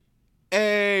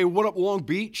What up, Long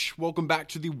Beach? Welcome back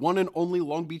to the one and only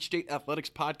Long Beach State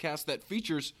Athletics podcast that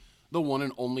features the one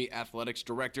and only athletics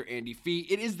director, Andy Fee.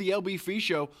 It is the LB Fee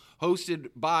Show,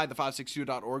 hosted by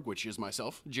the562.org, which is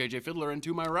myself, JJ Fiddler, and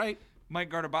to my right, Mike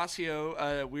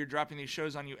Gardabasio. We're dropping these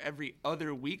shows on you every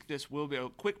other week. This will be a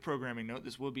quick programming note.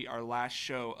 This will be our last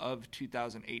show of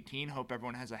 2018. Hope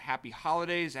everyone has a happy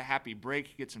holidays, a happy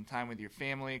break. Get some time with your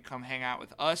family. Come hang out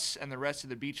with us and the rest of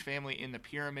the Beach family in the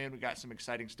Pyramid. We got some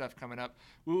exciting stuff coming up.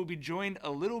 We will be joined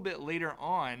a little bit later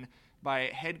on by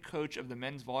head coach of the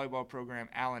men's volleyball program,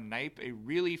 Alan Knipe. A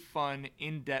really fun,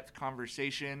 in-depth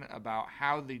conversation about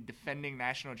how the defending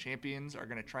national champions are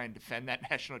going to try and defend that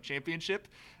national championship.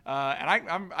 And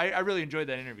I really enjoyed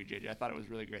that interview, JJ. I thought it was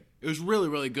really great. It was really,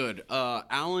 really good.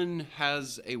 Alan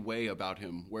has a way about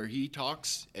him where he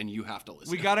talks and you have to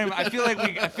listen. We got him. I feel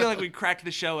like we cracked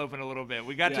the shell open a little bit.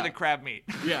 We got to the crab meat.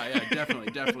 Yeah,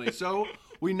 definitely. So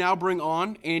we now bring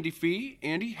on Andy Fee.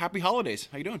 Andy, happy holidays.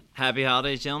 How you doing? Happy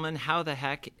holidays, gentlemen. How the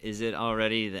heck is it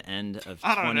already the end of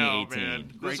 2018? I don't know,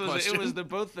 man. Great question. It was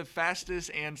both the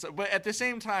fastest but at the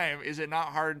same time, is it not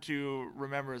hard to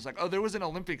remember? It's like, oh, there was an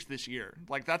Olympics this year.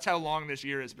 Like, that's how long this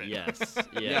year has been. Yes.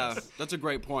 Yeah, that's a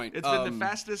great point. It's been the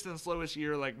fastest and slowest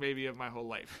year, like, maybe of my whole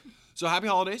life. So happy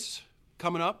holidays.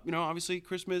 Coming up, obviously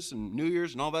Christmas and New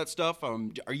Year's and all that stuff.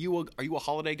 Are you a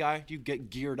holiday guy? Do you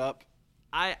get geared up?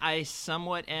 I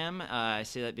somewhat am. I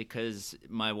say that because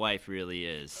my wife really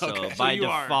is. So Okay. by So you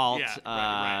are. default, Yeah,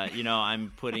 right.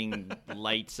 I'm putting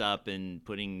lights up and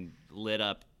putting lit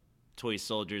up toy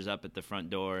soldiers up at the front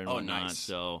door and whatnot. Nice.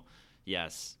 So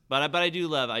yes, but I do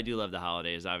love the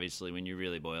holidays. Obviously, when you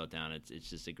really boil it down, it's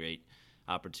just a great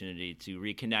opportunity to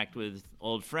reconnect with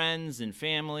old friends and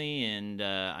family, and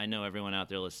I know everyone out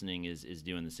there listening is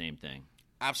doing the same thing.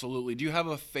 Absolutely. Do you have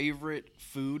a favorite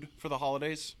food for the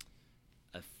holidays?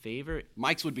 A favorite?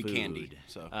 Mike's would be food. candy.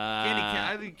 So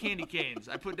I think candy canes.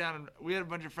 We had a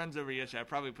bunch of friends over yesterday. I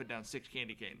probably put down 6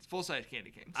 candy canes, full-size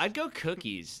candy canes. I'd go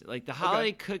cookies. Like the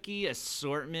holiday cookie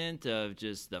assortment of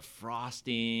just the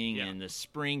frosting and the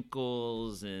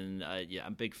sprinkles. And I'm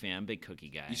a big fan. I'm a big cookie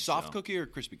guy. you soft cookie or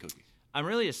crispy cookie? I'm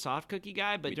really a soft cookie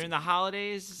guy, but during the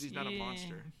holidays, He's not a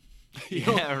monster.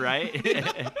 Yeah, right?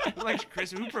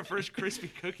 Who prefers crispy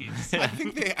cookies? I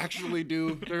think they actually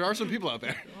do. There are some people out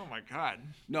there. Oh, my God.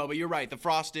 No, but you're right. The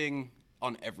frosting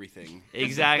on everything.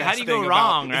 Exactly. How do you go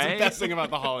wrong, right? It's the best thing about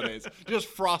the holidays. Just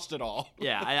frost it all.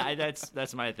 Yeah,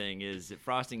 that's my thing. Is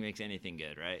frosting makes anything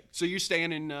good, right? So you're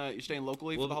staying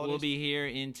locally for the holidays? We'll be here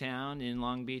in town in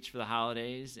Long Beach for the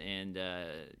holidays, and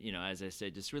as I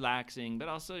said, just relaxing. But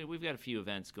also, we've got a few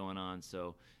events going on,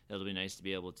 so it'll be nice to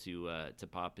be able to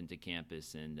pop into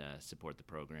campus and support the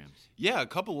programs. Yeah, a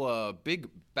couple of big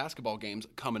basketball games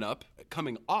coming up.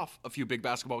 Coming off a few big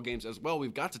basketball games as well,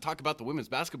 we've got to talk about the women's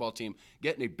basketball team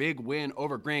getting a big win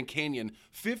over Grand Canyon,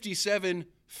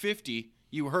 57-50.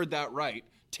 You heard that right.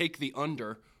 Take the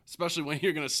under, especially when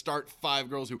you're going to start 5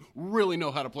 girls who really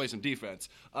know how to play some defense.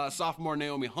 Sophomore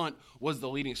Naomi Hunt was the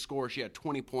leading scorer. She had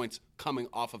 20 points coming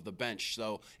off of the bench.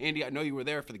 So, Andy, I know you were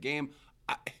there for the game.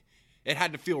 It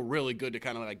had to feel really good to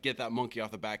kind of get that monkey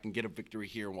off the back and get a victory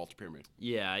here in Walter Pyramid.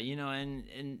 Yeah,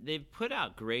 and they've put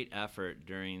out great effort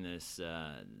during this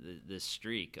this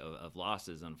streak of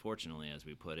losses, unfortunately, as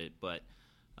we put it. But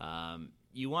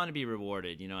you want to be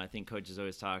rewarded. I think coaches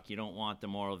always talk. You don't want the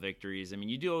moral victories. I mean,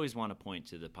 you do always want to point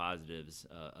to the positives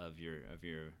of your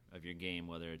game,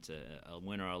 whether it's a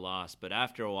win or a loss. But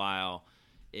after a while,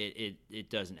 it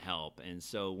doesn't help. And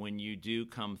so when you do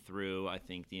come through, I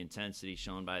think the intensity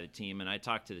shown by the team, and I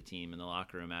talked to the team in the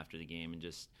locker room after the game and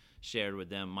just shared with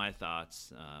them my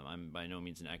thoughts. I'm by no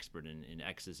means an expert in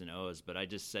X's and O's, but I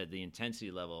just said the intensity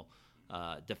level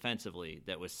defensively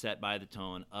that was set by the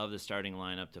tone of the starting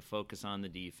lineup to focus on the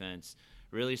defense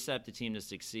really set the team to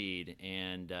succeed.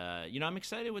 And, I'm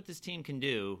excited what this team can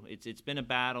do. It's been a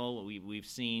battle we've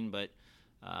seen, but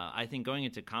I think going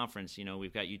into conference,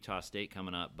 we've got Utah State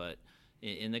coming up, but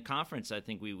in the conference, I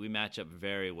think we match up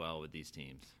very well with these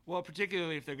teams. Well,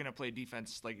 particularly if they're going to play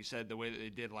defense, like you said, the way that they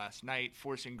did last night,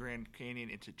 forcing Grand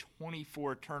Canyon into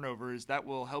 24 turnovers. That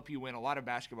will help you win a lot of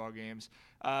basketball games.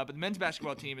 But the men's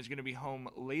basketball team is going to be home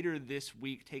later this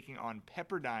week, taking on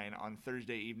Pepperdine on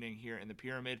Thursday evening here in the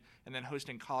Pyramid, and then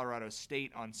hosting Colorado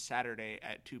State on Saturday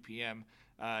at 2 p.m.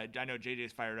 I know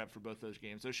JJ's fired up for both those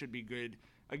games. Those should be good.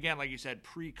 Again, like you said,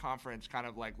 pre-conference, kind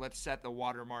of like let's set the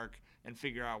watermark and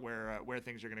figure out where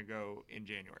things are going to go in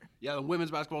January. Yeah, the women's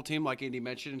basketball team, like Andy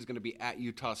mentioned, is going to be at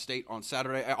Utah State on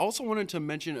Saturday. I also wanted to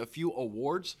mention a few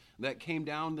awards that came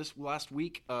down this last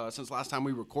week since last time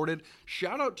we recorded.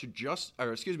 Shout out to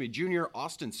Junior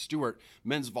Austin Stewart,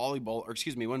 men's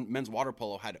water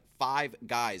polo had 5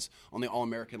 guys on the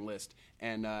All-American list,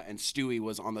 and Stewie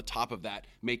was on the top of that,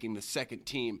 making the second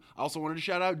team. I also wanted to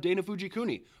shout out Dana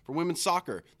Fujikuni for women's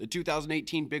soccer. The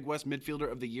 2018 Big West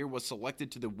Midfielder of the Year was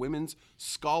selected to the Women's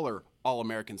Scholar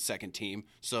All-American second team,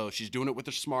 so she's doing it with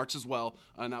her smarts as well,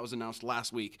 and that was announced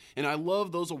last week. And I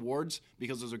love those awards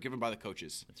because those are given by the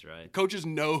coaches. That's right. The coaches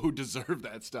know who deserve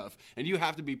that stuff, and you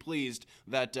have to be pleased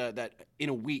that that in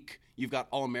a week you've got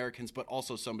All-Americans, but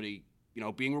also somebody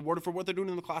being rewarded for what they're doing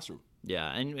in the classroom.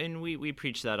 Yeah, and we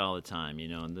preach that all the time,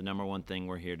 and the number one thing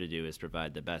we're here to do is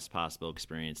provide the best possible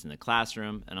experience in the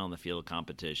classroom and on the field of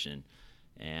competition.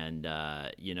 And,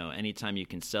 anytime you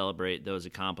can celebrate those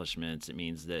accomplishments, it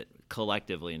means that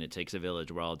collectively, and it takes a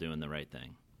village, we're all doing the right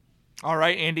thing. All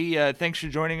right, Andy, thanks for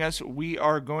joining us. We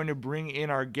are going to bring in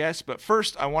our guests, but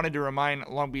first I wanted to remind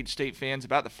Long Beach State fans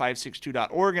about the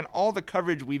 562.org and all the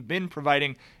coverage we've been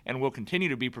providing and will continue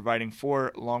to be providing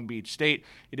for Long Beach State.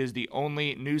 It is the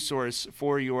only news source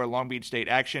for your Long Beach State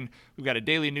action. We've got a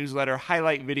daily newsletter,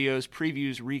 highlight videos,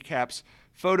 previews, recaps,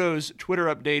 photos, Twitter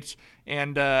updates,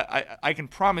 and I can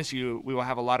promise you we will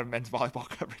have a lot of men's volleyball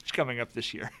coverage coming up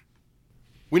this year.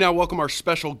 We now welcome our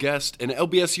special guest, an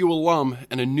LBSU alum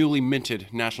and a newly minted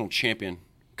national champion,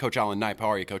 Coach Alan Knipe. How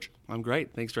are you, Coach? I'm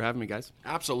great. Thanks for having me, guys.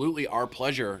 Absolutely, our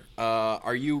pleasure.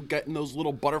 Are you getting those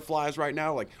little butterflies right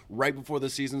now, like right before the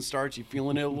season starts? You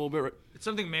feeling it a little bit? It's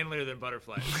something manlier than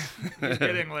butterflies. He's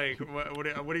getting like, what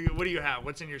do you have?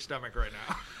 What's in your stomach right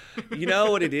now? You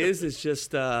know what it is? It's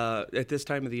just at this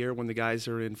time of the year when the guys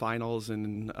are in finals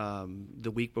and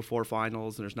the week before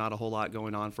finals, and there's not a whole lot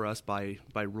going on for us by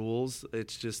rules.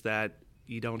 It's just that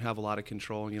you don't have a lot of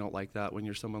control, and you don't like that when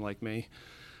you're someone like me.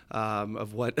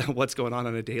 Of what's going on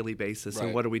a daily basis, right,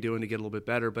 and what are we doing to get a little bit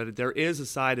better. But there is a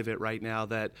side of it right now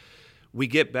that we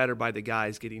get better by the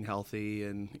guys getting healthy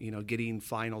and getting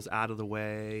finals out of the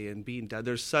way and being done.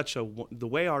 There's the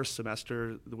way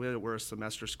that we're a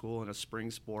semester school and a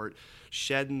spring sport,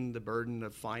 shedding the burden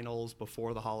of finals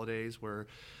before the holidays, where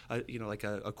like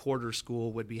a quarter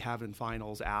school would be having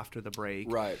finals after the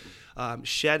break. Right.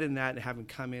 Shedding that and having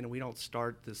come in, and we don't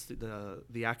start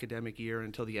the academic year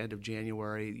until the end of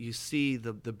January. You see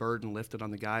the burden lifted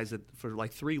on the guys that for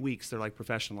like 3 weeks they're like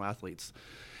professional athletes.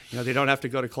 They don't have to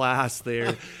go to class.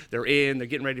 They're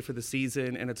getting ready for the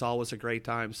season, and it's always a great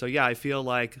time. So, yeah, I feel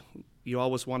like you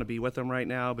always want to be with them right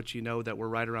now, but you know that we're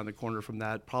right around the corner from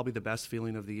that. Probably the best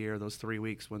feeling of the year, those 3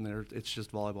 weeks when it's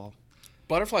just volleyball.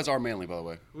 Butterflies are manly, by the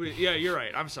way. Yeah, you're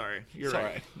right. I'm sorry. You're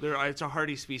right. It's a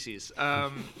hardy species.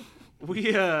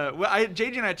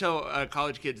 JJ and I tell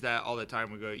college kids that all the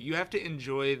time. We go, you have to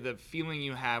enjoy the feeling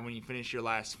you have when you finish your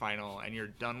last final and you're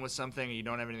done with something and you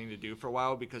don't have anything to do for a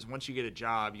while, because once you get a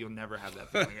job, you'll never have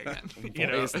that feeling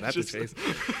again. Isn't that the case?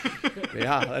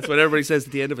 Yeah, that's what everybody says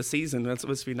at the end of a season. That's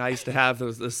supposed to be nice to have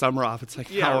the summer off. It's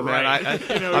like, man, I'm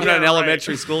not an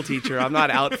elementary school teacher. I'm not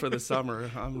out for the summer.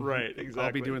 Exactly.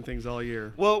 I'll be doing things all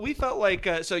year. Well, we felt like,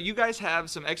 so you guys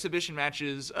have some exhibition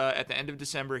matches at the end of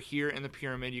December here in the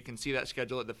Pyramid. You can see that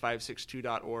schedule at the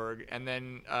 562.org, and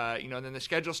then then the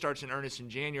schedule starts in earnest in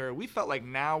January. We felt like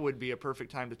now would be a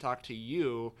perfect time to talk to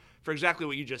you for exactly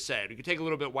what you just said. We could take a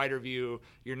little bit wider view.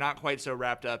 You're not quite so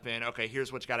wrapped up in, okay,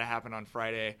 here's what's got to happen on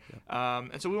Friday. Yeah.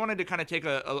 And so we wanted to kind of take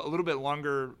a little bit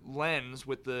longer lens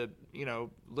with the,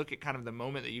 look at kind of the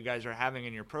moment that you guys are having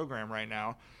in your program right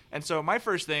now. And so my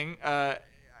first thing,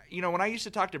 when I used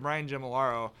to talk to Brian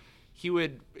Gemilaro, he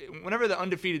would, whenever the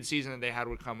undefeated season that they had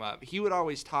would come up, he would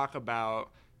always talk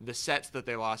about the sets that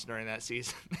they lost during that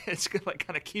season. It's like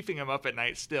kind of keeping him up at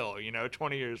night still,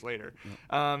 20 years later.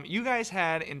 Yeah. You guys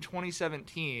had in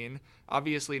 2017,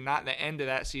 obviously not the end of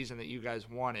that season that you guys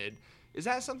wanted. Is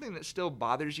that something that still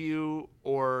bothers you,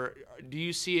 or do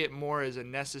you see it more as a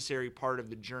necessary part of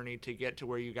the journey to get to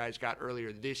where you guys got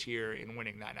earlier this year in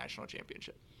winning that national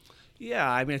championship? Yeah,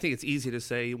 I mean, I think it's easy to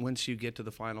say once you get to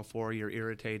the Final Four, you're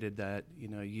irritated that,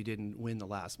 you didn't win the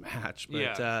last match.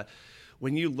 But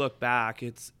when you look back,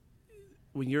 it's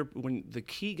when the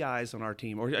key guys on our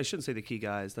team, or I shouldn't say the key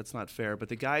guys, that's not fair, but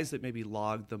the guys that maybe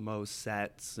logged the most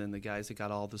sets and the guys that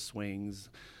got all the swings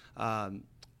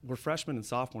were freshmen and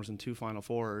sophomores in 2 Final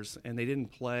Fours, and they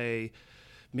didn't play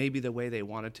maybe the way they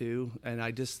wanted to. And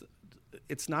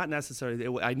it's not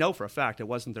necessarily, I know for a fact it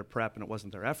wasn't their prep and it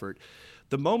wasn't their effort.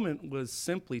 The moment was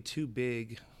simply too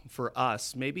big for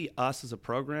us, maybe us as a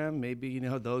program, maybe,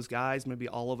 those guys, maybe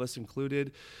all of us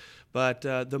included. But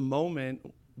the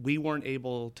moment we weren't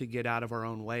able to get out of our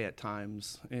own way at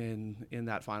times in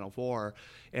that Final Four,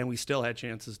 and we still had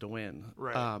chances to win.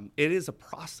 Right. It is a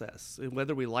process, and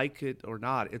whether we like it or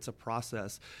not, it's a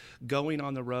process. Going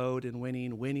on the road and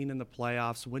winning in the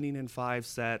playoffs, winning in 5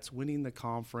 sets, winning the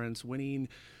conference, winning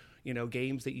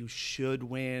games that you should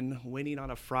win, winning on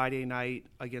a Friday night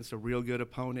against a real good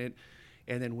opponent,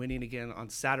 and then winning again on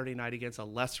Saturday night against a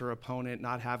lesser opponent,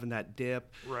 not having that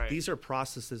dip. Right. These are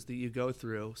processes that you go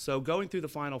through. So going through the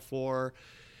Final Four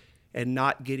and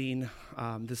not getting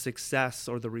the success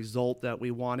or the result that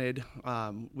we wanted,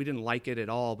 we didn't like it at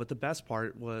all. But the best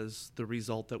part was the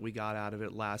result that we got out of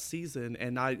it last season.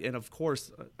 And of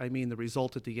course, I mean the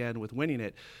result at the end with winning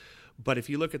it. But if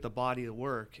you look at the body of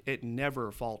work, it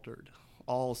never faltered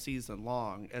all season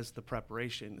long as the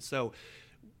preparation. So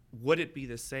would it be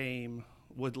the same?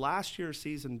 Would last year's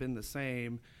season been the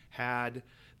same had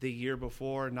the year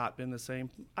before not been the same?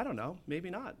 I don't know. Maybe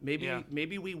not.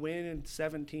 Maybe we win in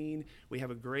 17. We have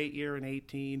a great year in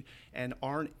 18 and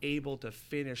aren't able to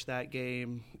finish that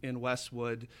game in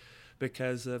Westwood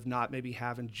because of not maybe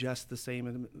having just the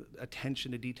same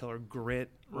attention to detail or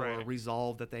grit or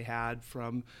resolve that they had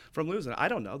from losing. I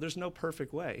don't know. There's no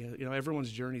perfect way.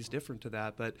 Everyone's journey is different to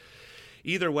that, but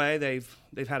either way,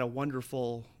 they've had a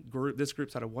wonderful group. This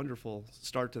group's had a wonderful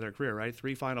start to their career, right?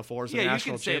 3 Final Fours, and a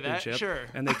national championship, sure.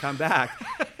 And they come back.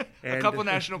 A couple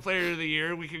National Player of the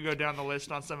Year. We could go down the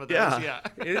list on some of those. Yeah.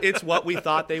 It's what we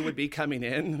thought they would be coming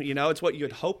in. It's what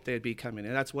you'd hope they'd be coming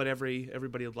in. That's what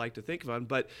everybody would like to think of.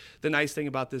 But the nice thing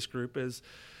about this group is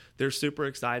they're super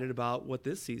excited about what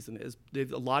this season is.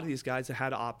 A lot of these guys have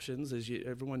had options, as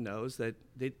everyone knows, that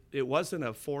it wasn't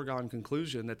a foregone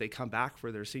conclusion that they come back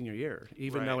for their senior year.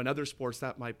 Even though in other sports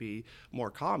that might be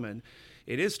more common,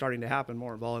 it is starting to happen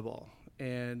more in volleyball.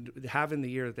 And having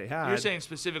the year that they had. You're saying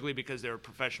specifically because there were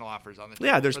professional offers on the team.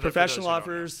 Yeah, there's professional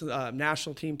offers,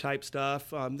 national team type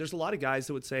stuff. There's a lot of guys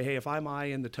that would say, hey, if I'm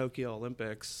in the Tokyo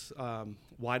Olympics,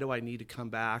 why do I need to come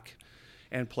back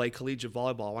and play collegiate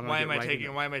volleyball? Why am I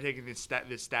taking this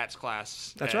stats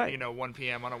class That's at, right. 1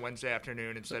 p.m. on a Wednesday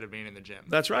afternoon instead of being in the gym?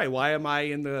 That's right. Why am I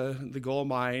in the gold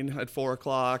mine at 4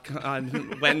 o'clock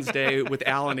on Wednesday with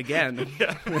Alan again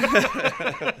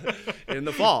in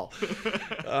the fall,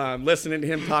 listening to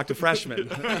him talk to freshmen?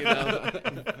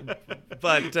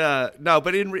 But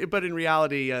in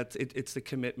reality, it's the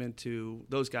commitment to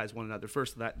those guys, one another.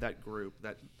 First, that group,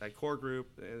 that core group,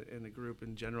 and the group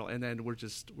in general, and then we're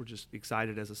just excited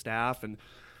as a staff, and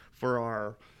for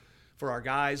our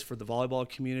guys, for the volleyball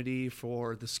community,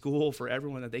 for the school, for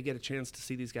everyone, that they get a chance to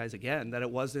see these guys again. That it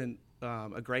wasn't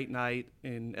a great night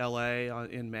in LA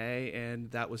in May, and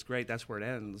that was great. That's where it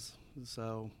ends.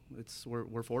 So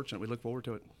we're fortunate. We look forward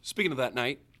to it. Speaking of that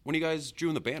night, when you guys drew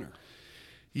in the banner?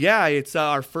 Yeah, it's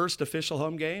our first official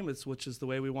home game, which is the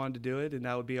way we wanted to do it, and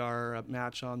that would be our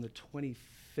match on the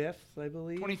 25th, I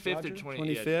believe. 25th or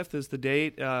 25th is the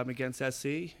date against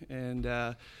SC, and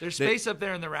there's space up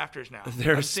there in the rafters now.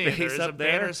 There's space up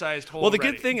there. Banner-sized hole. Well, the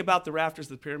good thing about the rafters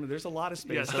of the pyramid, there's a lot of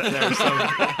space up there,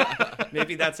 so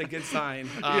maybe that's a good sign.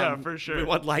 Yeah, for sure. We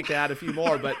would like to add a few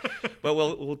more, but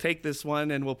we'll take this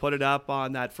one and we'll put it up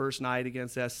on that first night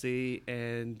against SC,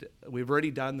 and we've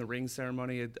already done the ring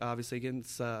ceremony, obviously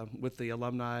against with the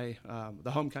alumni,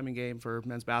 the homecoming game for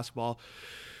men's basketball,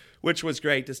 which was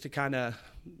great, just to kind of,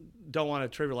 don't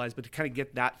want to trivialize, but to kind of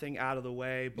get that thing out of the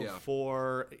way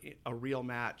before a real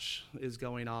match is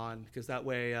going on, because that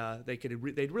way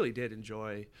they really did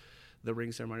enjoy the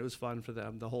ring ceremony. It was fun for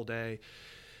them the whole day.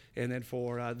 And then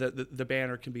for the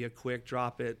banner can be a quick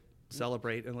drop it,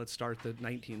 celebrate, and let's start the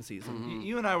 19 season. Mm-hmm.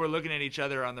 You and I were looking at each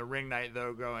other on the ring night,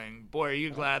 though, going, boy, are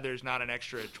you glad there's not an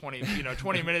extra 20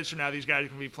 minutes from now these guys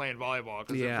can be playing volleyball,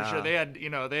 because for sure they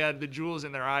had the jewels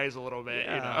in their eyes a little bit.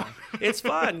 It's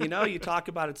fun. You talk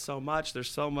about it so much. There's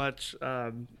so much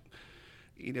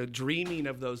dreaming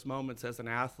of those moments as an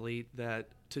athlete, that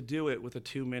to do it with a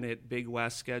 2-minute Big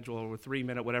West schedule, or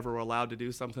 3-minute whatever we're allowed to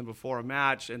do something before a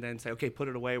match, and then say, okay, put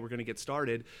it away, we're going to get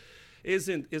started,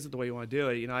 isn't the way you want to do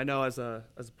it. I know as a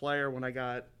player, when I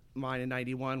got mine in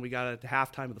 91, we got at the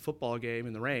halftime of the football game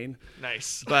in the rain.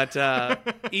 Nice. But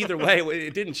either way,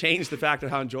 it didn't change the fact of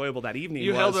how enjoyable that evening was.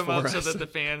 You held them for up us. so that the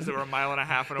fans that were a mile and a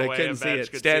half away couldn't see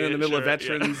it. Stand in the middle of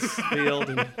Veterans Field.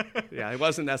 And, it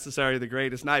wasn't necessarily the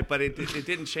greatest night, but it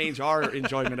didn't change our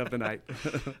enjoyment of the night.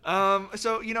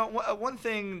 So, one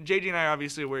thing, JJ and I are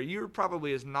obviously aware, you're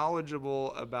probably as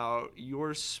knowledgeable about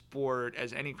your sport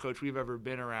as any coach we've ever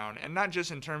been around, and not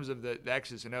just in terms of the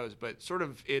X's and O's, but sort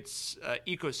of its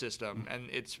ecosystem and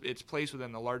its place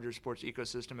within the larger sports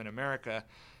ecosystem in America.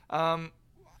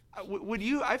 Would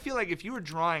you? I feel like if you were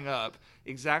drawing up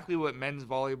exactly what men's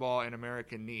volleyball in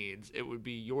America needs, it would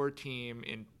be your team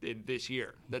in this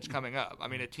year that's coming up. I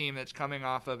mean, a team that's coming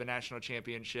off of a national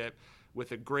championship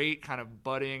with a great kind of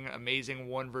budding, amazing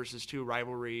 1-versus-2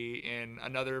 rivalry in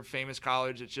another famous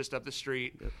college that's just up the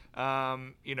street.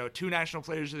 Yep. 2 national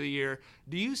players of the year.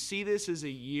 Do you see this as a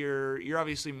year? You're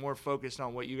obviously more focused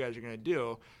on what you guys are going to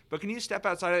do, but can you step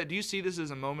outside of it? Do you see this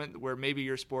as a moment where maybe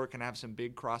your sport can have some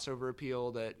big crossover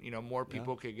appeal that, more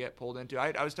people could get pulled into?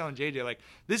 I was telling JJ, like,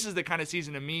 this is the kind of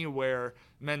season to me where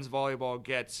men's volleyball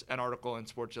gets an article in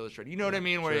Sports Illustrated. You know what I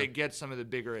mean? Where it gets some of the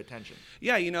bigger attention.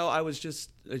 Yeah,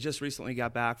 I just recently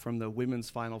got back from the women's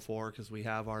Final Four because we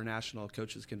have our national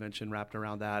coaches convention wrapped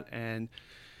around that, and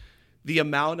the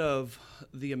amount of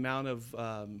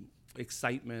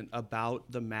excitement about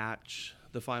the match,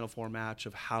 the Final Four match,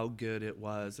 of how good it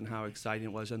was and how exciting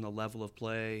it was and the level of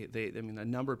play. A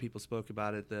number of people spoke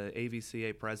about it. The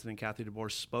AVCA president, Kathy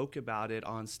DeBoer, spoke about it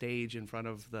on stage in front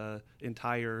of the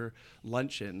entire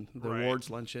luncheon, the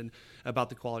awards luncheon, about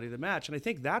the quality of the match. And I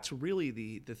think that's really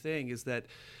the thing, is that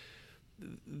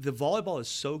the volleyball is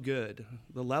so good,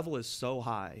 the level is so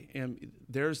high, and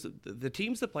there's the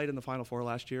teams that played in the Final Four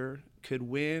last year could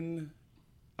win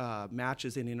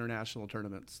matches in international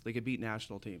tournaments. They could beat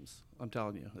national teams. I'm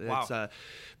telling you. Wow. It's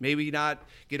maybe not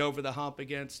get over the hump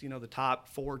against, the top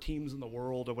 4 teams in the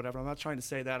world or whatever. I'm not trying to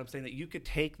say that. I'm saying that you could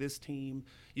take this team,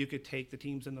 you could take the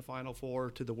teams in the Final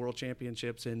Four to the World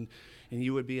Championships, and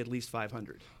you would be at least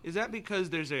 500. Is that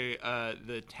because there's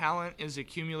the talent is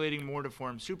accumulating more to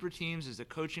form super teams? Is the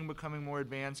coaching becoming more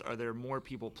advanced? Are there more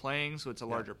people playing, so it's a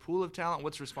larger pool of talent?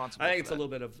 What's responsible? I think it's a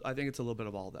little bit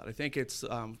of all that. I think it's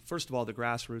first of all, the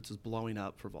grassroots is blowing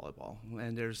up for volleyball,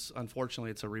 and unfortunately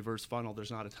it's a reverse funnel.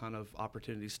 There's not a ton of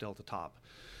opportunities still at the top,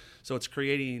 so it's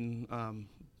creating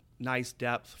nice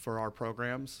depth for our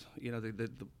programs.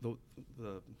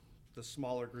 The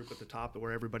smaller group at the top,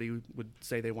 where everybody would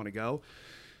say they want to go.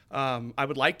 I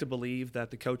would like to believe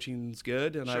that the coaching's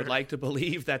good, and I would like to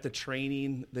believe that the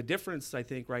training. The difference, I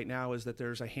think, right now is that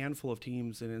there's a handful of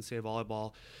teams in NCAA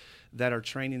volleyball that are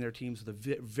training their teams with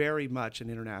very much an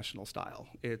international style.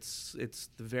 It's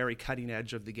the very cutting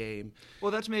edge of the game.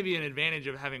 Well, that's maybe an advantage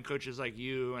of having coaches like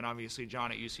you and obviously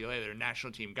John at UCLA. They're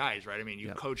national team guys, right? I mean,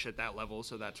 you coach at that level,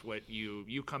 so that's what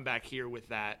you come back here with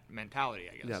that mentality,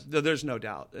 I guess. Yeah, there's no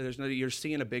doubt. You're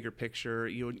seeing a bigger picture.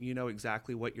 You know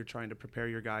exactly what you're trying to prepare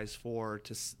your guys for,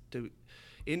 to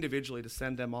individually to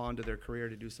send them on to their career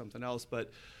to do something else, but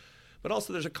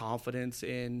also there's a confidence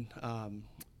in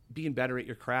being better at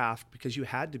your craft, because you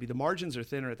had to be. The margins are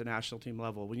thinner at the national team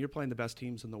level. When you're playing the best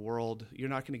teams in the world, you're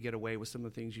not going to get away with some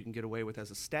of the things you can get away with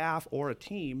as a staff or a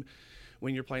team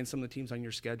when you're playing some of the teams on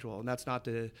your schedule. And that's not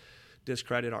to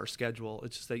discredit our schedule.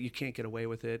 It's just that you can't get away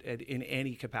with it in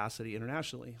any capacity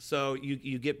internationally. So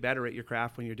you get better at your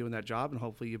craft when you're doing that job, and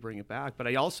hopefully you bring it back. But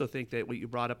I also think that what you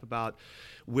brought up about,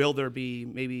 will there be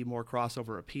maybe more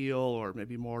crossover appeal or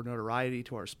maybe more notoriety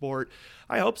to our sport?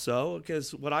 I hope so,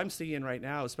 because what I'm seeing right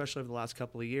now, especially over the last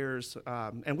couple of years,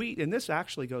 and this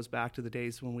actually goes back to the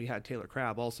days when we had Taylor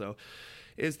Crabb also,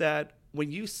 is that when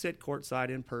you sit courtside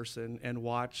in person and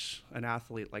watch an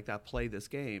athlete like that play this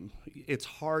game, it's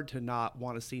hard to not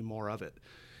want to see more of it.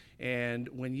 And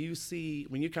when you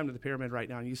come to the Pyramid right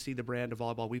now and you see the brand of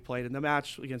volleyball we played in the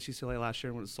match against UCLA last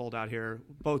year when it was sold out here,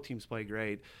 both teams played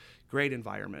great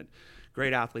environment,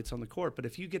 great athletes on the court. But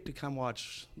if you get to come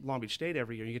watch Long Beach State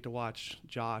every year, you get to watch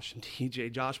Josh and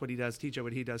TJ, Josh what he does, TJ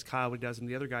what he does, Kyle what he does, and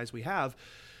the other guys we have,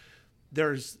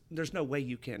 there's no way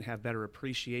you can't have better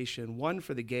appreciation, one,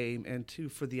 for the game, and two,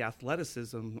 for the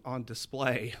athleticism on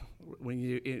display when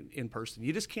you in person.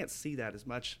 You just can't see that as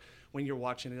much when you're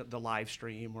watching the live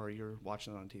stream or you're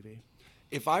watching it on TV.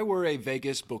 If I were a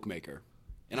Vegas bookmaker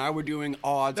and I were doing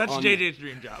odds That's on... JJ's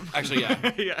dream job. Actually,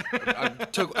 yeah. Yeah.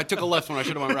 I took a left when I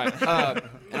should have went right.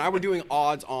 And I were doing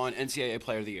odds on NCAA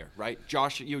Player of the Year, right?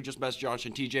 Josh, you just best Josh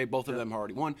and TJ. Both of them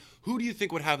already won. Who do you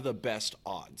think would have the best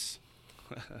odds?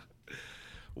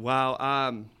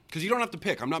 Wow. Because you don't have to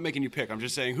pick. I'm not making you pick. I'm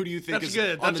just saying, who do you think is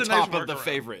good. on That's the a nice top of the workaround.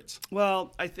 favorites?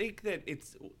 Well, I think that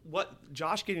it's what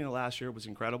Josh getting it last year was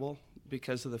incredible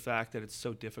because of the fact that it's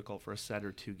so difficult for a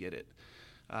setter to get it.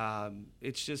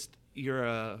 It's just you're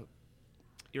a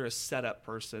setup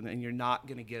person, and you're not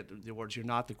going to get the awards. You're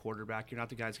not the quarterback. You're not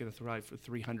the guy who's going to throw for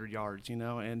 300 yards,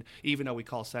 And even though we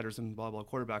call setters in volleyball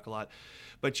quarterback a lot,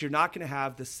 but you're not going to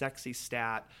have the sexy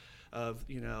stat of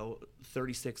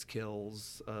 36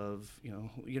 kills of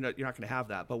you're not going to have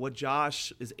that. But what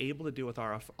Josh is able to do with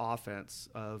our offense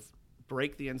of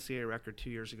break the NCAA record 2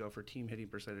 years ago for team hitting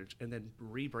percentage and then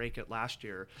re-break it last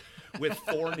year with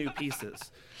 4 new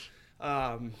pieces.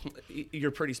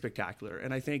 you're pretty spectacular.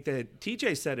 And I think that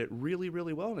TJ said it really,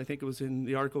 really well. And I think it was in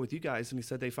the article with you guys. And he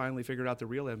said they finally figured out the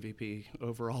real MVP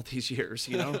over all these years,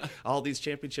 all these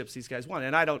championships these guys won.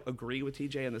 And I don't agree with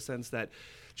TJ in the sense that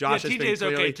Josh has TJ's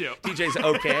been okay too. TJ's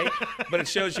okay, but it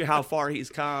shows you how far he's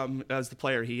come as the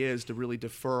player he is to really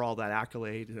defer all that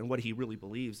accolade and what he really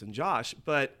believes in Josh.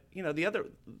 But,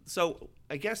 so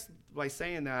I guess by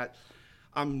saying that,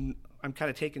 I'm kind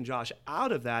of taking Josh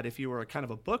out of that if you were a kind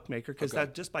of a bookmaker, because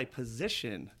that just by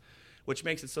position, which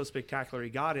makes it so spectacular he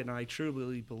got it, and I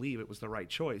truly believe it was the right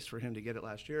choice for him to get it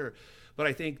last year. But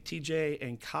I think TJ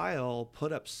and Kyle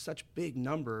put up such big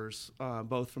numbers,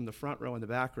 both from the front row and the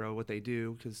back row, what they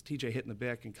do, because TJ hitting the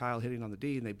bic and Kyle hitting on the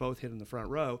D, and they both hit in the front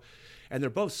row. And they're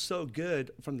both so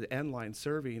good from the end line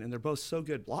serving, and they're both so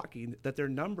good blocking that their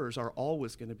numbers are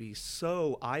always going to be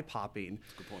so eye-popping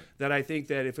that I think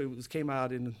that if it came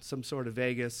out in some sort of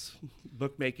Vegas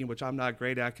bookmaking, which I'm not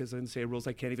great at because NCAA rules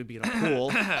I can't even be in a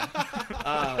pool,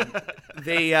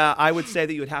 I would say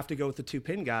that you would have to go with the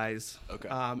 2-pin guys. Okay.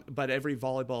 But every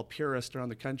volleyball purist around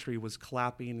the country was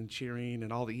clapping and cheering,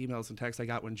 and all the emails and texts I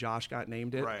got when Josh got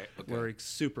named it were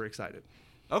super excited.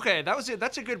 Okay,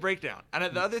 that's a good breakdown.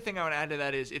 And the other thing I would add to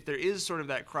that is if there is sort of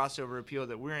that crossover appeal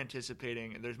that we're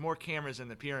anticipating, there's more cameras in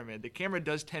the pyramid. The camera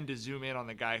does tend to zoom in on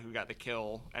the guy who got the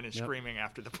kill and is screaming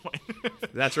after the point.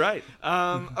 That's right.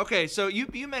 Okay, so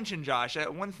you mentioned Josh.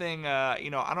 One thing, I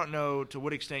don't know to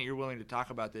what extent you're willing to talk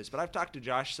about this, but I've talked to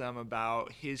Josh some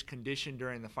about his condition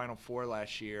during the Final Four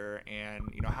last year and,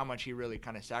 how much he really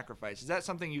kind of sacrificed. Is that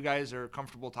something you guys are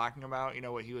comfortable talking about,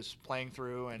 what he was playing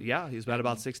through? And yeah, he's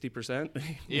about 60%.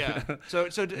 Yeah. So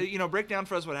break down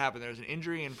for us what happened. There was an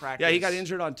injury in practice. Yeah, he got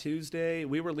injured on Tuesday.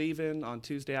 We were leaving on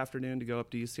Tuesday afternoon to go up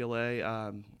to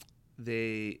UCLA.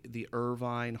 The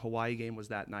Irvine Hawaii game was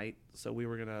that night, so we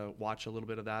were gonna watch a little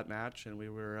bit of that match, and we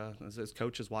were as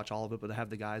coaches watch all of it, but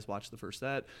have the guys watch the first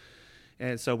set.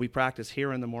 And so we practiced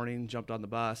here in the morning, jumped on the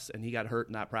bus, and he got hurt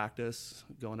in that practice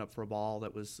going up for a ball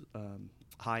that was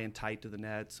high and tight to the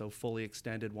net, so fully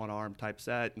extended one arm type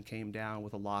set, and came down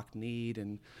with a locked knee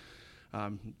and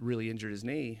really injured his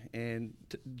knee. And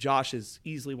Josh is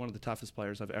easily one of the toughest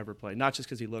players I've ever played. Not just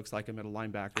because he looks like a middle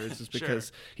linebacker. It's just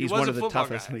because he's one of the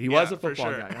toughest. Guy. He was a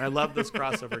football guy. I love this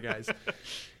crossover guys.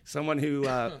 Someone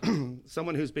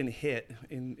who's been hit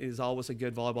is always a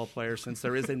good volleyball player, since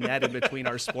there is a net in between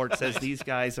our sports. Says these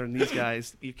guys and these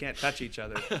guys, you can't touch each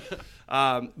other.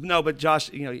 No, but Josh,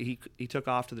 he took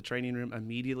off to the training room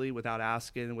immediately without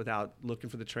asking, without looking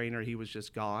for the trainer. He was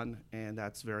just gone, and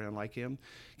that's very unlike him.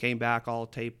 Came back all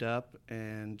taped up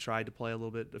and tried to play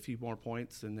a few more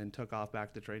points, and then took off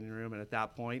back to the training room. And at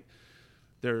that point,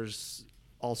 there's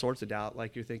all sorts of doubt.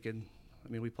 Like you're thinking,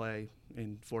 we play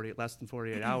in less than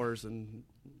 48 hours, and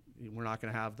we're not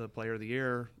going to have the player of the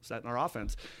year set in our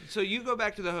offense. So you go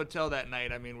back to the hotel that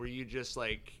night. Were you just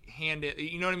hand it?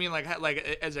 You know what I mean? Like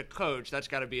as a coach, that's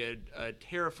got to be a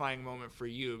terrifying moment for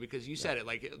you, because you said it.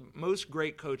 Most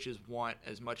great coaches want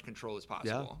as much control as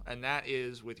possible, and that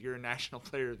is with your National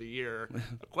Player of the Year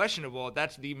questionable.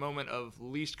 That's the moment of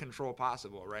least control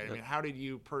possible, right? How did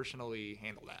you personally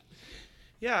handle that?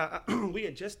 Yeah, we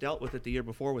had just dealt with it the year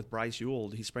before with Bryce Ewell.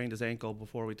 He sprained his ankle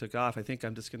before we took off. I think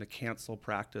I'm just going to cancel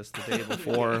practice the day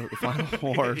before the Final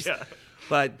Fours. Yeah.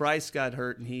 But Bryce got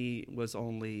hurt, and he was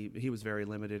very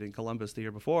limited in Columbus the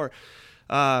year before.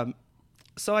 So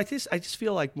I just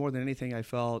feel like more than anything, I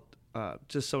felt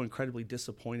just so incredibly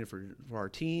disappointed for our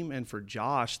team and for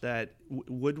Josh that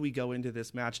would we go into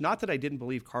this match? Not that I didn't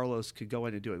believe Carlos could go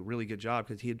in and do a really good job,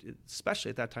 because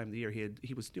especially at that time of the year,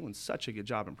 he was doing such a good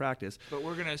job in practice. But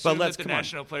we're going to assume that the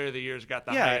National Player of the Year's got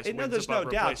the highest wins there's no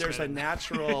doubt. There's a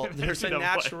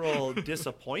natural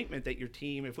disappointment that your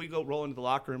team, if we go roll into the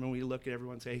locker room and we look at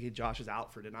everyone and say, hey, Josh is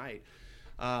out for tonight.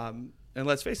 And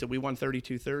let's face it, we won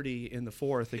 32-30 in the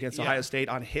fourth against Ohio State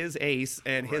on his ace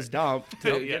and his dump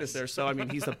to get us there. So,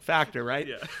 he's a factor, right?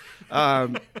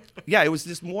 It was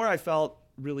just more I felt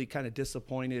really kind of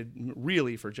disappointed,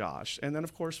 really, for Josh. And then,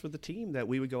 of course, for the team, that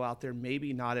we would go out there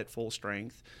maybe not at full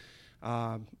strength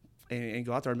and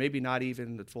go out there maybe not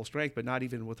even at full strength, but not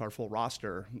even with our full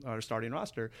roster, our starting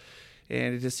roster.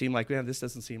 And it just seemed like, man, this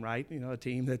doesn't seem right. A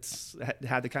team that's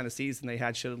had the kind of season they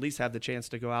had should at least have the chance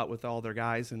to go out with all their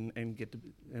guys and get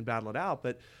and battle it out.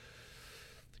 But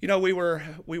we were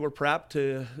prepped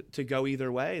to go either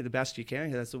way, the best you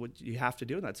can. That's what you have to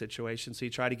do in that situation. So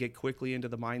you try to get quickly into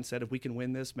the mindset of we can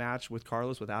win this match with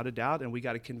Carlos without a doubt, and we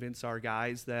got to convince our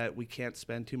guys that we can't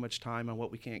spend too much time on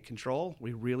what we can't control.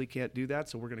 We really can't do that.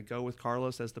 So we're going to go with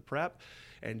Carlos as the prep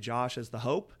and Josh as the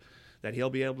hope that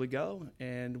he'll be able to go.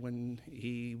 And when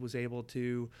he was able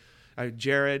to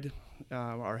Jared,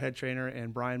 our head trainer,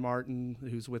 and Brian Martin,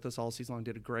 who's with us all season long,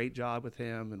 did a great job with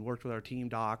him and worked with our team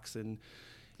docs, and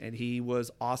he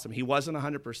was awesome. He wasn't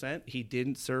 100%. He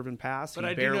didn't serve and pass. But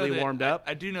he barely warmed up.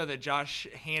 I do know that Josh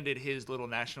handed his little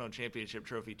national championship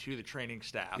trophy to the training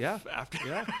staff. Yeah. After.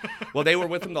 Yeah. Well, they were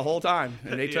with him the whole time,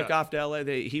 and they took off to LA.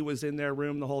 He was in their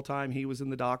room the whole time. He was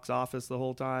in the doc's office the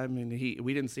whole time, and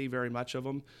we didn't see very much of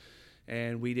him.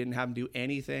 And we didn't have him do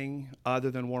anything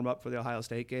other than warm up for the Ohio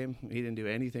State game. He didn't do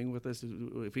anything with us.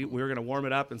 We were going to warm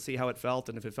it up and see how it felt,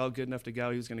 and if it felt good enough to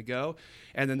go, he was going to go.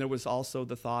 And then there was also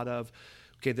the thought of,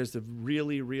 okay, there's a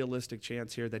really realistic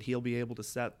chance here that he'll be able to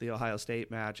set the Ohio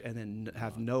State match and then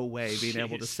have no way being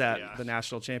able to set the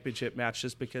national championship match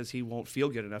just because he won't feel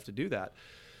good enough to do that.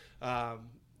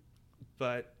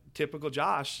 But typical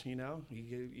Josh,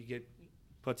 you get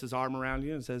puts his arm around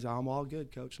you and says, I'm all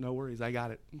good, coach. No worries. I got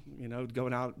it.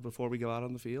 Going out before we go out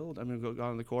on the field. I'm going to go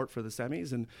on the court for the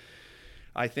semis. And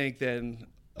I think then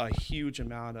a huge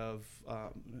amount of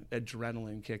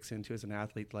adrenaline kicks into as an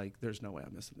athlete. Like, there's no way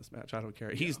I'm missing this match. I don't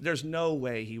care. There's no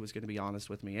way he was going to be honest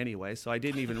with me anyway. So I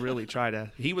didn't even really try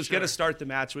to. He was going to start the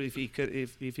match if he could,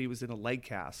 if he was in a leg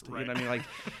cast. Right. You know what I mean?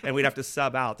 And we'd have to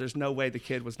sub out. There's no way the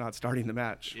kid was not starting the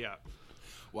match. Yeah.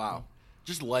 Wow.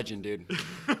 Just legend, dude.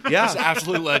 Yeah. Just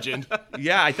absolute legend.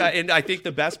 Yeah, I think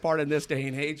the best part in this day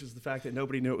and age was the fact that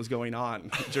nobody knew what was going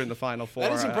on during the Final Four.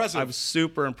 That is impressive. I was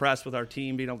super impressed with our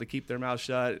team being able to keep their mouth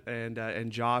shut,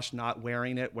 and Josh not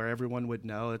wearing it where everyone would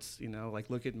know. It's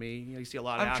look at me. You see a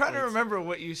lot of athletes. I'm trying to remember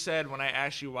what you said when I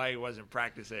asked you why he wasn't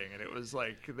practicing, and it was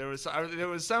like there was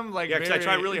some like because I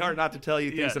try really hard not to tell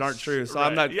you things that aren't true. So right.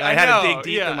 I'm not. I had to dig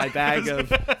deep in my bag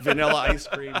of vanilla ice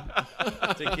cream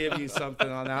to give you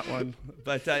something on that one,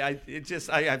 but.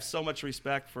 I have so much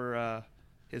respect for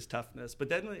his toughness. But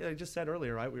then I just said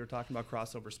earlier, right, we were talking about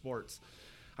crossover sports.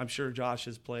 I'm sure Josh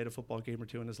has played a football game or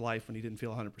two in his life when he didn't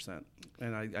feel 100%.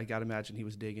 And I got to imagine he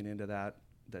was digging into that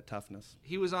toughness.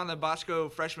 He was on the Bosco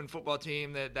freshman football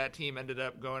team. That team ended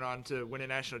up going on to win a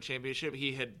national championship.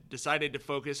 He had decided to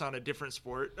focus on a different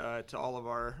sport, to all of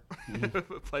our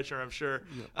pleasure, I'm sure.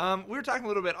 Yeah. We were talking a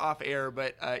little bit off air,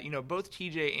 but both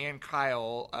TJ and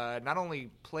Kyle not only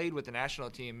played with the national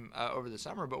team over the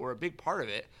summer, but were a big part of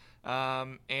it.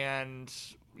 And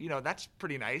that's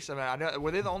pretty nice. I mean, I know,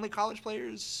 were they the only college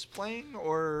players playing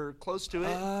or close to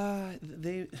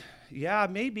it?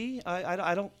 Maybe.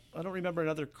 I don't remember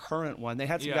another current one. They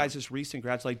had some guys just recent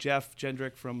grads, like Jeff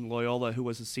Jendrick from Loyola, who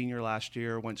was a senior last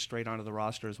year, went straight onto the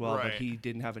roster as well, but he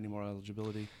didn't have any more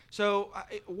eligibility. So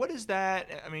what is that?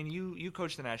 I mean, you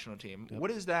coach the national team. Yep.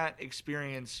 What does that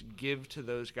experience give to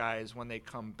those guys when they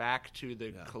come back to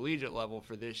the collegiate level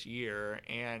for this year?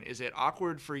 And is it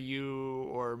awkward for you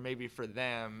or maybe for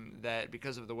them that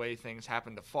because of the way things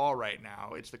happen to fall right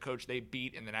now, it's the coach they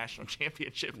beat in the national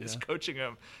championship is coaching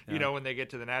them, when they get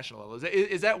to the national level?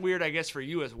 Is that weird, I guess, for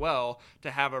you as well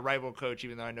to have a rival coach,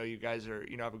 even though I know you guys are,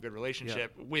 have a good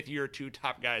relationship with your two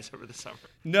top guys over the summer?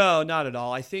 No, not at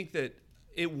all. I think that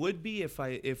it would be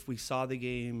if we saw the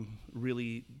game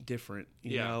really different,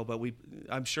 you know. But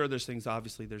I'm sure there's things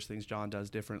John does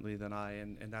differently than I,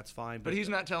 and that's fine. But he's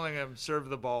not telling him serve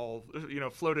the ball,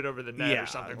 float it over the net or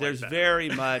something. There's very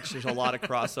much. There's a lot of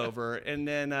crossover, and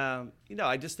then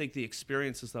I just think the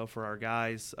experiences though for our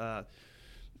guys.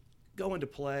 Going to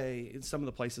play in some of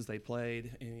the places they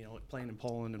played, and playing in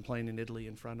Poland and playing in Italy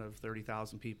in front of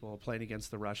 30,000 people, playing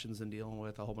against the Russians and dealing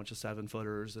with a whole bunch of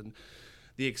 7-footers, and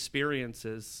the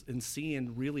experiences and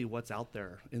seeing really what's out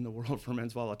there in the world for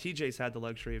men's volleyball. TJ's had the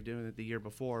luxury of doing it the year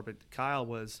before, but Kyle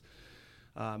was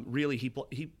really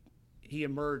he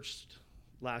emerged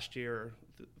last year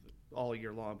all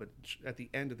year long, but at the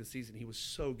end of the season he was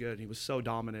so good, he was so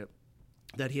dominant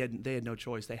that they had no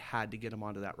choice. They had to get him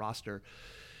onto that roster.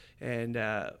 And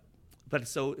but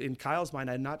so in Kyle's mind,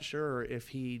 I'm not sure if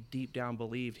he deep down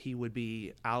believed he would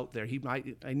be out there. He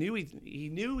knew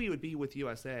he would be with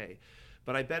USA,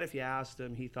 but I bet if you asked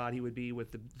him, he thought he would be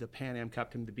with the Pan Am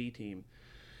Cup team, the B team,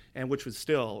 and which was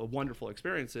still wonderful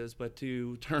experiences. But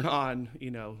to turn on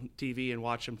TV and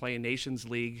watch him playing Nations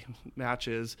League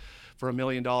matches for $1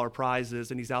 million prizes,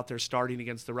 and he's out there starting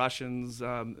against the Russians,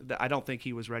 I don't think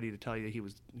he was ready to tell you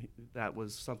that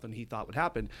was something he thought would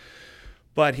happen.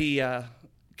 But he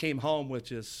came home with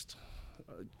just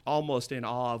almost in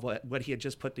awe of what he had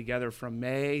just put together from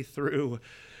May through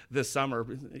this summer.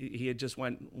 He had just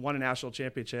won a national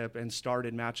championship and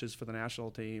started matches for the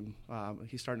national team.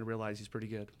 He's starting to realize he's pretty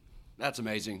good. That's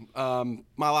amazing.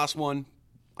 My last one,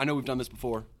 I know we've done this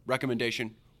before,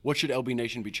 recommendation. What should LB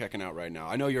Nation be checking out right now?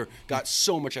 I know you've got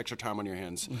so much extra time on your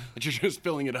hands that you're just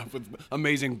filling it up with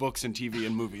amazing books and TV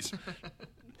and movies.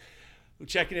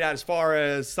 Checking it out as far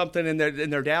as something in their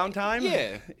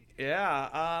downtime.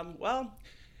 Yeah. Well,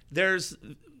 there's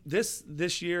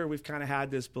this year we've kind of had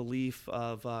this belief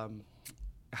of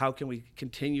how can we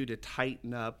continue to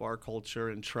tighten up our culture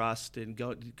and trust, and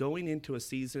going into a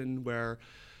season where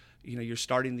you're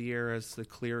starting the year as the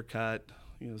clear cut.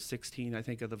 16, I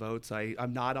think, of the votes.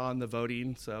 I'm not on the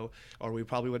voting, or we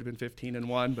probably would have been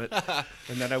 15-1, but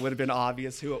and then I would have been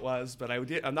obvious who it was. But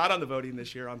I'm not on the voting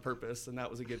this year on purpose, and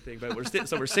that was a good thing. But we're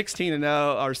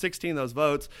 16-0, or 16 of those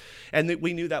votes, and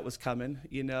we knew that was coming.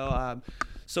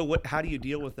 So how do you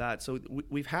deal with that? So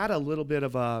we've had a little bit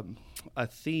of a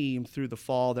theme through the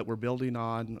fall that we're building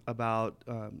on about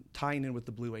tying in with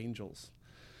the Blue Angels,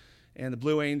 and the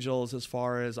Blue Angels, as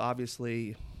far as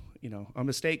obviously. A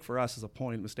mistake for us is a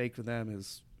point. A mistake for them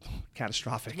is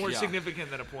catastrophic. More significant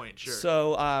than a point, sure.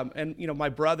 So, and my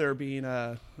brother being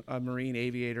a Marine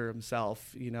aviator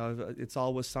himself, it's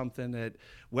always something that,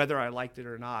 whether I liked it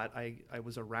or not, I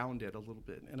was around it a little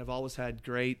bit, and I've always had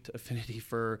great affinity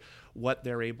for what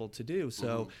they're able to do.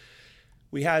 So.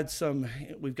 We've got some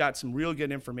real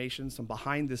good information, some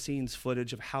behind the scenes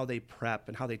footage of how they prep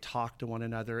and how they talk to one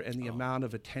another, and the amount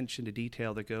of attention to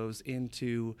detail that goes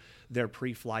into their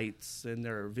pre-flights and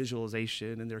their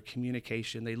visualization and their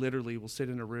communication. They literally will sit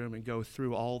in a room and go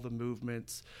through all the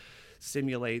movements,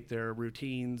 simulate their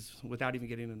routines without even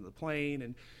getting into the plane.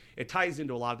 And it ties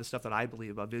into a lot of the stuff that I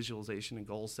believe about visualization and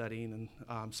goal setting.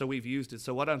 And so we've used it.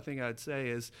 So one thing I'd say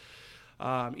is,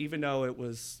 even though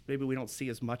maybe we don't see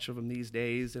as much of them these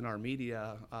days in our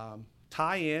media,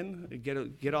 tie in,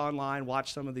 get online,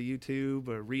 watch some of the YouTube,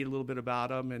 or read a little bit about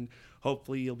them, and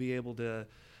hopefully you'll be able to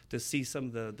see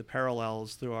some of the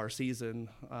parallels through our season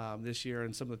this year,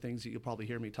 and some of the things that you'll probably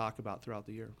hear me talk about throughout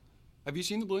the year. Have you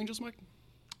seen the Blue Angels, Mike?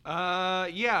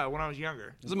 Yeah, when I was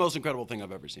younger. It's the most incredible thing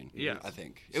I've ever seen. Yeah, I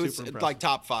think it was like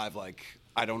top 5. Like,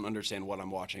 I don't understand what I'm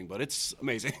watching, but it's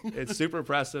amazing. It's super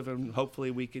impressive, and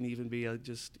hopefully we can even be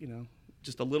just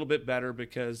a little bit better,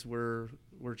 because we're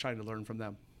trying to learn from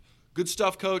them. Good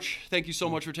stuff, Coach. Thank you so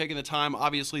much for taking the time.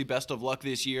 Obviously, best of luck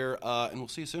this year, and we'll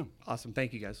see you soon. Awesome.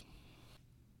 Thank you, guys.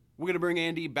 We're going to bring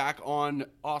Andy back on.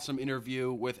 Awesome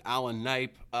interview with Alan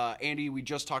Knipe. Andy, we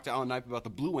just talked to Alan Knipe about the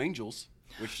Blue Angels,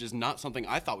 which is not something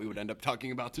I thought we would end up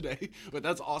talking about today, but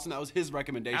that's awesome. That was his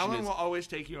recommendation. Alan will always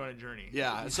take you on a journey.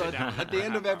 Yeah, so at the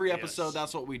end of every episode,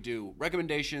 that's what we do.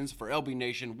 Recommendations for LB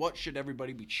Nation. What should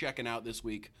everybody be checking out this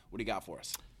week? What do you got for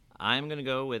us? I'm going to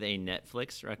go with a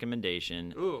Netflix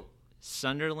recommendation. Ooh.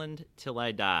 Sunderland Till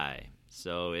I Die.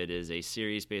 So it is a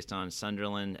series based on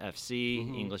Sunderland FC,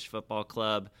 English Football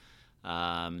Club.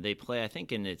 They play, I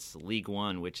think, in its League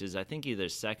One, which is, I think, either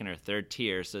second or third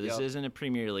tier. So this isn't a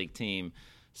Premier League team.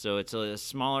 So it's a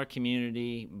smaller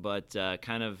community, but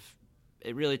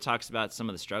it really talks about some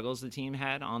of the struggles the team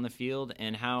had on the field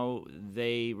and how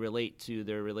they relate to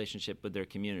their relationship with their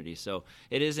community. So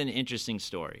it is an interesting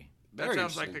story. That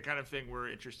sounds like the kind of thing we're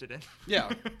interested in.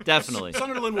 Yeah. Definitely.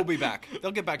 Sunderland will be back.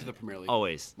 They'll get back to the Premier League.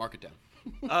 Always. Mark it down.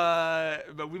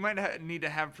 But we might need to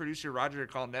have producer Roger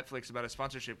call Netflix about a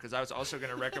sponsorship, because I was also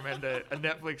going to recommend a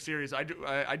Netflix series.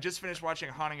 I just finished watching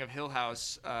Haunting of Hill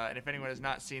House, and if anyone has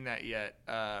not seen that yet,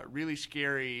 really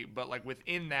scary, but like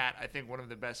within that, I think one of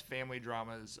the best family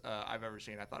dramas I've ever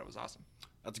seen. I thought it was awesome.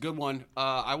 That's a good one.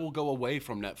 I will go away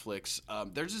from Netflix.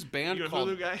 There's this band You a called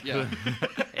Hulu guy? Yeah.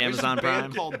 Amazon There's this Prime.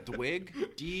 band called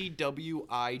Dwig,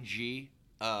 D-W-I-G.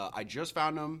 I just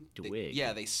found them.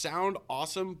 Dwig. They sound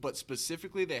awesome, but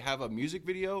specifically they have a music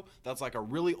video that's like a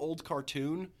really old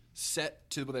cartoon set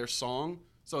to their song.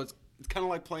 So it's kind of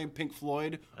like playing Pink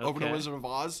Floyd over The Wizard of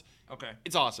Oz. Okay.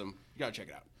 It's awesome. You got to check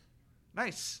it out.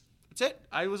 Nice. That's it.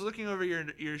 I was looking over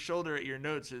your shoulder at your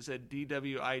notes. It said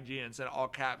DWIG and it said all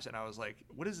caps, and I was like,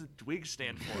 "What does the DWIG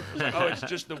stand for?" I was like, "Oh, it's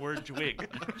just the word DWIG."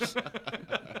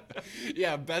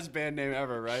 Yeah, best band name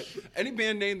ever, right? Any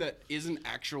band name that isn't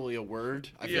actually a word,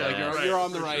 I feel Yeah, like right, you're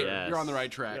on the for right. sure. You're on the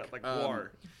right track. Yeah, like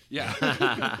war.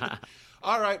 Yeah.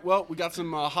 All right. Well, we got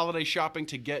some holiday shopping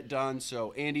to get done.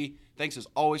 So, Andy, thanks as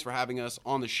always for having us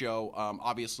on the show.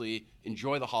 Obviously,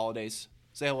 enjoy the holidays.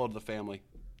 Say hello to the family.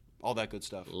 All that good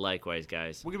stuff. Likewise,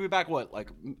 guys. We're gonna be back.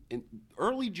 In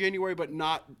early January, but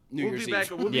not New Year's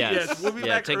Eve. We'll be Yeah,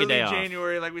 back take a early day off.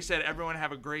 January. Like we said, everyone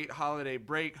have a great holiday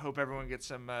break. Hope everyone gets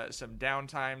some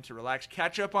downtime to relax.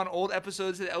 Catch up on old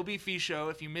episodes of the LB Fee Show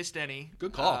if you missed any.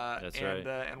 Good call. That's right.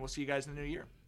 right. And we'll see you guys in the new year.